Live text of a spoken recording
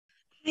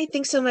Hi,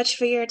 thanks so much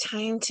for your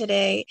time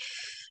today.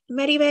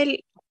 Maribel,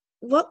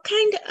 what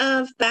kind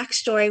of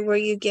backstory were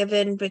you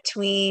given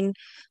between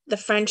the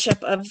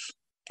friendship of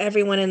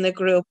everyone in the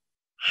group?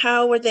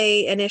 How were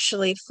they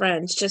initially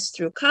friends? Just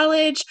through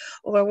college,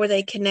 or were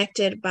they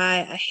connected by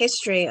a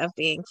history of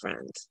being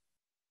friends?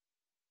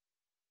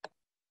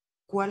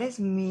 ¿Cuál es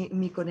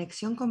mi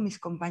conexión con mis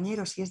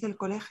compañeros? ¿Si es del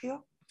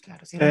colegio?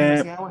 Claro, si es la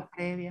universidad o es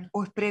previa.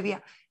 ¿O es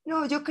previa?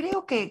 No, yo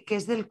creo que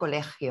es del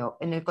colegio.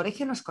 En el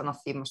colegio nos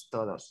conocimos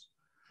todos.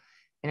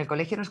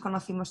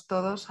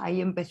 Ahí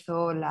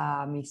empezó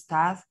la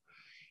amistad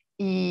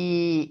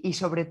y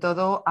sobre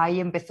todo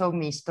ahí empezó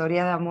mi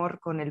historia de amor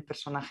con el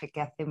personaje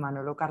que hace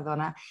Manolo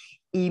Cardona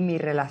y mi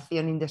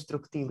relación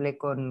indestructible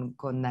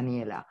con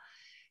Daniela,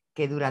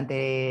 que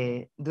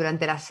durante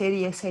la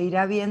serie se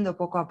irá viendo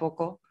poco a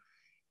poco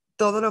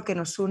todo lo que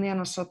nos une a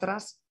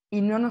nosotras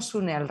y no nos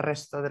une al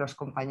resto de los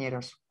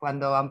compañeros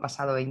cuando han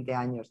pasado 20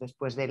 años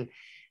después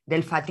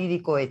del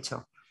fatídico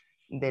hecho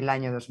del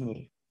año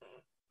 2000.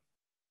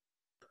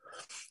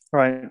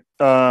 Right.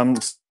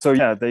 So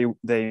yeah,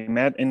 they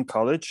met in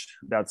college.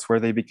 That's where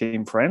they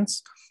became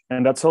friends,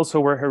 and that's also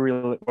where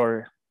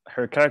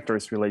her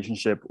character's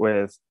relationship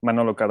with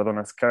Manolo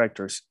Cardona's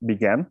characters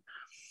began,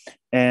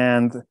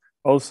 and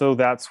also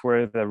that's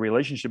where the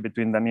relationship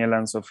between Daniela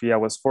and Sofia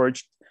was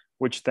forged,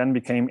 which then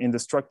became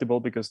indestructible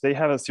because they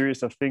have a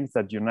series of things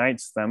that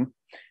unites them,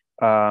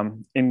 that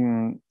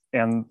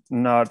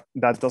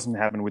doesn't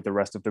happen with the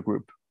rest of the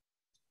group.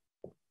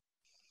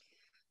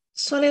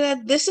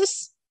 Soledad, this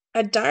is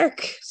a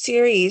dark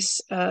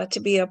series to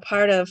be a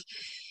part of,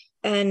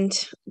 and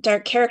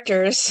dark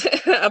characters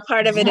a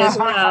part of it as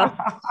well.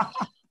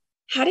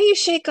 How do you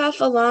shake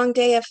off a long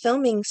day of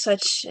filming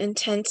such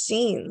intense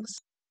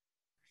scenes?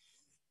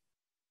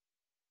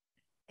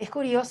 Es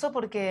curioso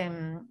porque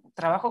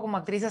trabajo como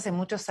actriz hace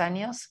muchos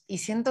años y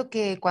siento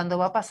que cuando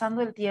va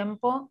pasando el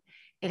tiempo,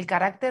 el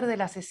carácter de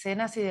las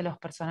escenas y de los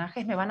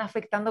personajes me van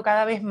afectando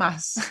cada vez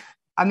más.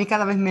 A mí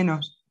cada vez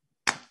menos.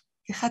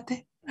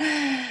 Fíjate.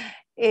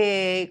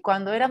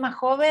 Cuando era más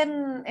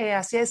joven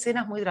hacía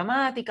escenas muy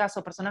dramáticas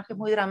o personajes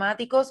muy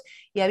dramáticos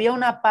y había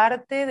una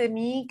parte de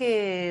mí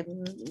que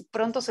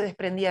pronto se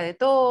desprendía de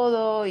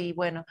todo y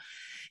bueno,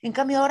 en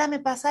cambio ahora me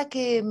pasa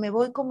que me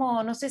voy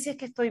como, no sé si es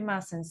que estoy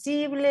más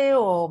sensible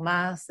o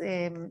más,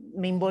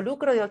 me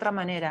involucro de otra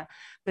manera,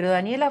 pero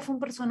Daniela fue un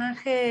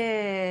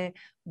personaje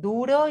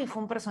duro y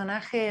fue un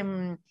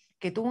personaje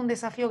que tuvo un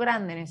desafío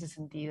grande en ese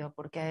sentido,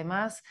 porque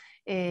además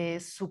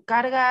su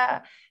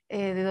carga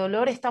de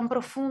dolor es tan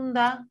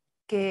profunda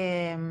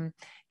que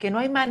no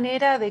hay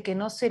manera de que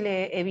no se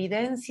le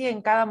evidencie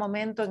en cada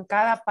momento, en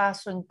cada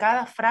paso, en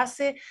cada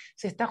frase,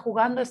 se está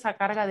jugando esa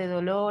carga de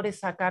dolor,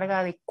 esa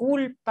carga de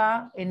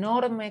culpa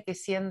enorme que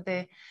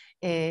siente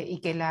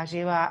y que la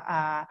lleva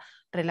a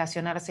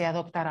relacionarse, a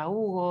adoptar a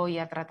Hugo y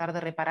a tratar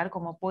de reparar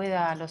como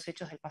pueda los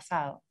hechos del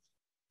pasado.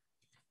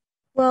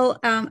 Well,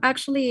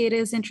 actually, it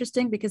is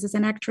interesting because as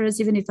an actress,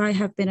 even if I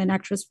have been an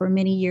actress for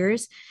many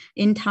years,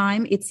 in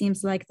time, it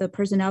seems like the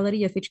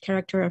personality of each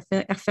character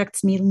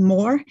affects me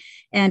more.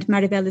 And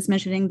Maribel is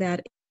mentioning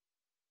that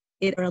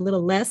it or a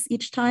little less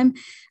each time.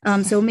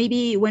 So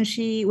maybe when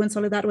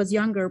Soledad was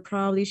younger,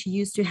 probably she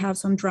used to have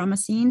some drama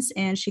scenes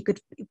and she could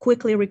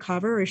quickly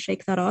recover or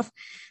shake that off.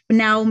 But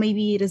now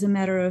maybe it is a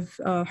matter of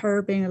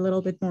her being a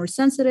little bit more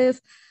sensitive.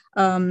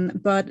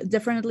 But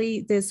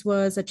definitely this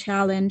was a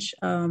challenge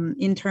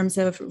in terms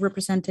of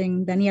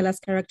representing Daniela's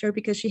character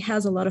because she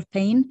has a lot of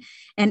pain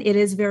and it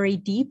is very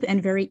deep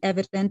and very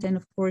evident. And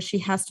of course, she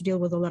has to deal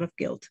with a lot of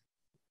guilt.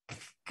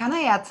 Can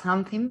I add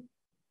something?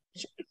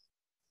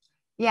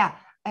 Yeah.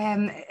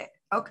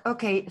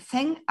 Okay.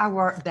 Thank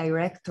our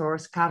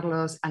directors,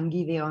 Carlos and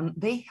Gideon.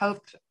 They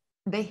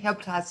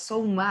helped us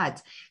so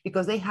much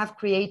because they have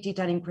created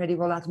an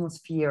incredible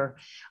atmosphere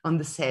on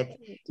the set.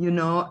 You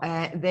know,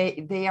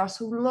 they are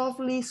so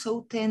lovely,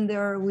 so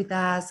tender with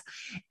us,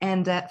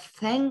 and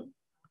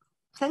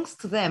thanks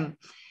to them,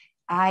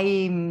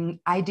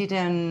 I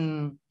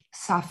didn't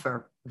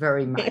suffer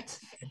very much,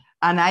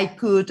 and I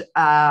could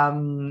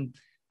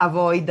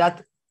avoid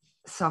that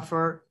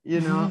suffer, you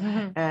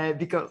know,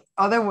 because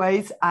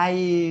otherwise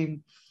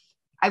I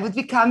would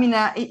become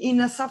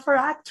in a suffer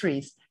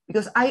actress.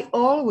 Because I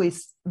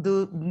always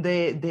do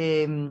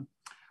the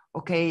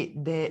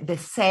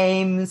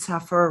same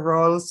suffer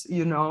roles,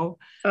 you know,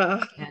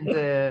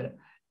 and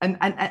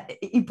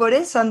por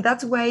eso, and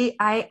that's why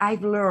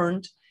I've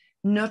learned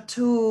not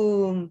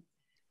to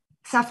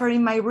suffer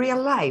in my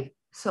real life.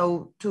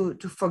 So to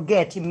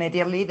forget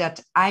immediately that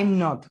I'm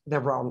not the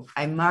role.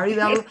 I'm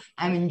Maribel.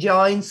 I'm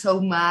enjoying so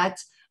much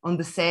on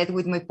the set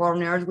with my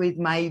partners, with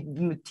my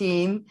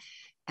team,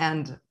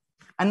 and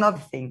another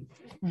thing.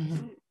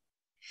 Mm-hmm.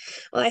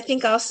 Well, I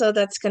think also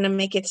that's going to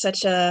make it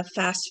such a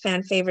fast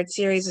fan favorite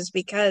series is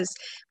because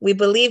we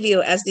believe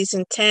you as these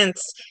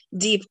intense,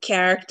 deep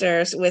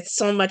characters with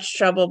so much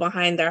trouble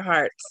behind their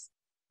hearts.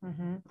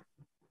 Mm-hmm.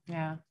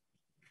 Yeah.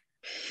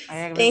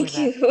 Thank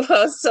you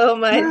all so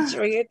much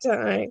for your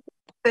time.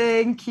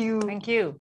 Thank you. Thank you.